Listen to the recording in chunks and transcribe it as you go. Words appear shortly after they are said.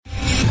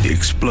The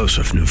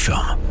explosive new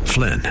film,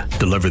 Flynn,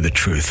 Deliver the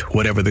Truth,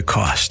 Whatever the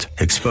Cost,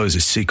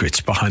 exposes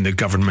secrets behind the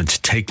government's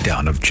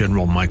takedown of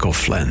General Michael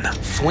Flynn.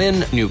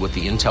 Flynn knew what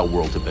the intel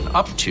world had been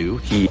up to.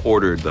 He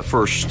ordered the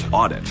first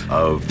audit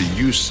of the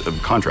use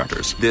of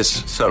contractors.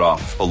 This set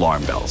off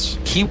alarm bells.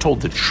 He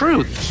told the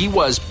truth. He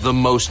was the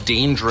most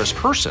dangerous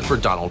person for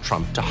Donald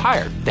Trump to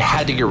hire. They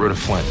had to get rid of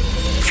Flynn.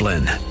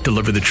 Flynn,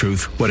 Deliver the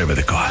Truth, Whatever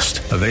the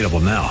Cost. Available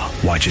now.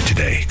 Watch it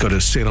today. Go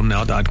to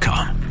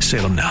salemnow.com.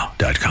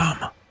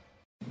 salemnow.com.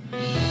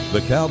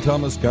 The Cal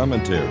Thomas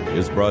Commentary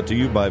is brought to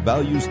you by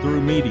Values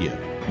Through Media.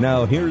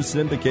 Now here's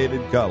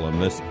syndicated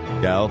columnist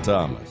Cal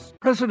Thomas.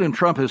 President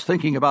Trump is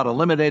thinking about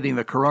eliminating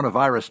the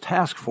coronavirus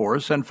task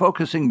force and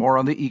focusing more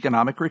on the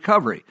economic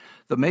recovery.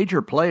 The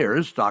major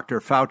players, Dr.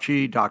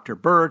 Fauci, Dr.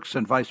 Birx,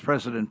 and Vice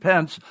President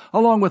Pence,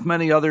 along with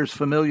many others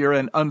familiar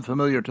and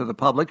unfamiliar to the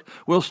public,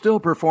 will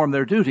still perform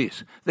their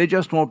duties. They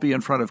just won't be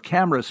in front of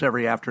cameras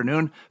every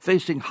afternoon,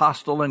 facing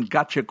hostile and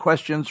gotcha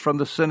questions from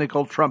the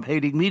cynical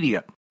Trump-hating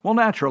media. Well,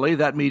 naturally,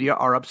 that media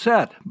are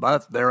upset,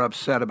 but they're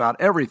upset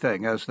about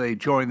everything as they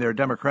join their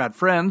Democrat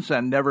friends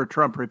and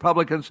never-Trump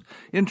Republicans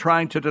in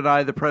trying to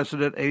deny the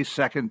president a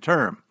second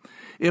term.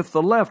 If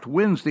the left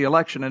wins the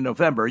election in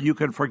November, you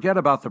can forget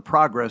about the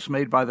progress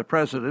made by the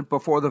president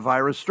before the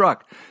virus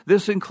struck.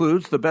 This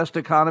includes the best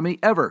economy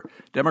ever.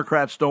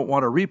 Democrats don't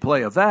want a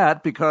replay of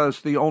that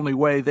because the only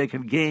way they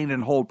can gain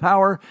and hold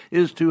power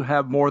is to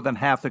have more than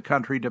half the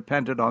country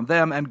dependent on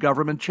them and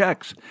government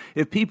checks.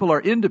 If people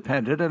are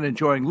independent and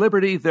enjoying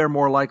liberty, they're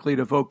more likely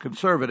to vote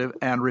conservative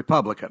and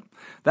Republican.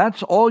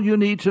 That's all you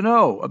need to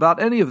know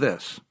about any of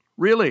this.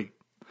 Really.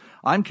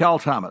 I'm Cal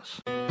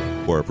Thomas.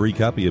 For a free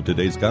copy of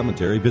today's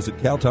commentary, visit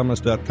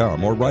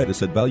calthomas.com or write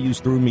us at Values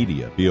Through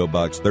Media, P.O.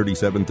 Box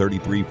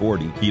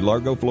 373340, Key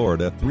Largo,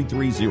 Florida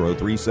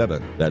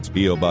 33037. That's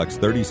P.O. Box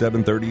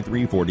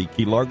 373340,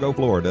 Key Largo,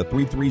 Florida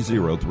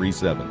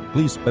 33037.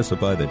 Please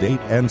specify the date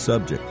and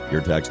subject.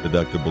 Your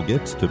tax-deductible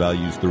gifts to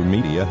Values Through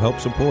Media help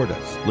support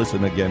us.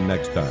 Listen again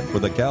next time for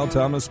the Cal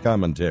Thomas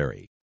Commentary.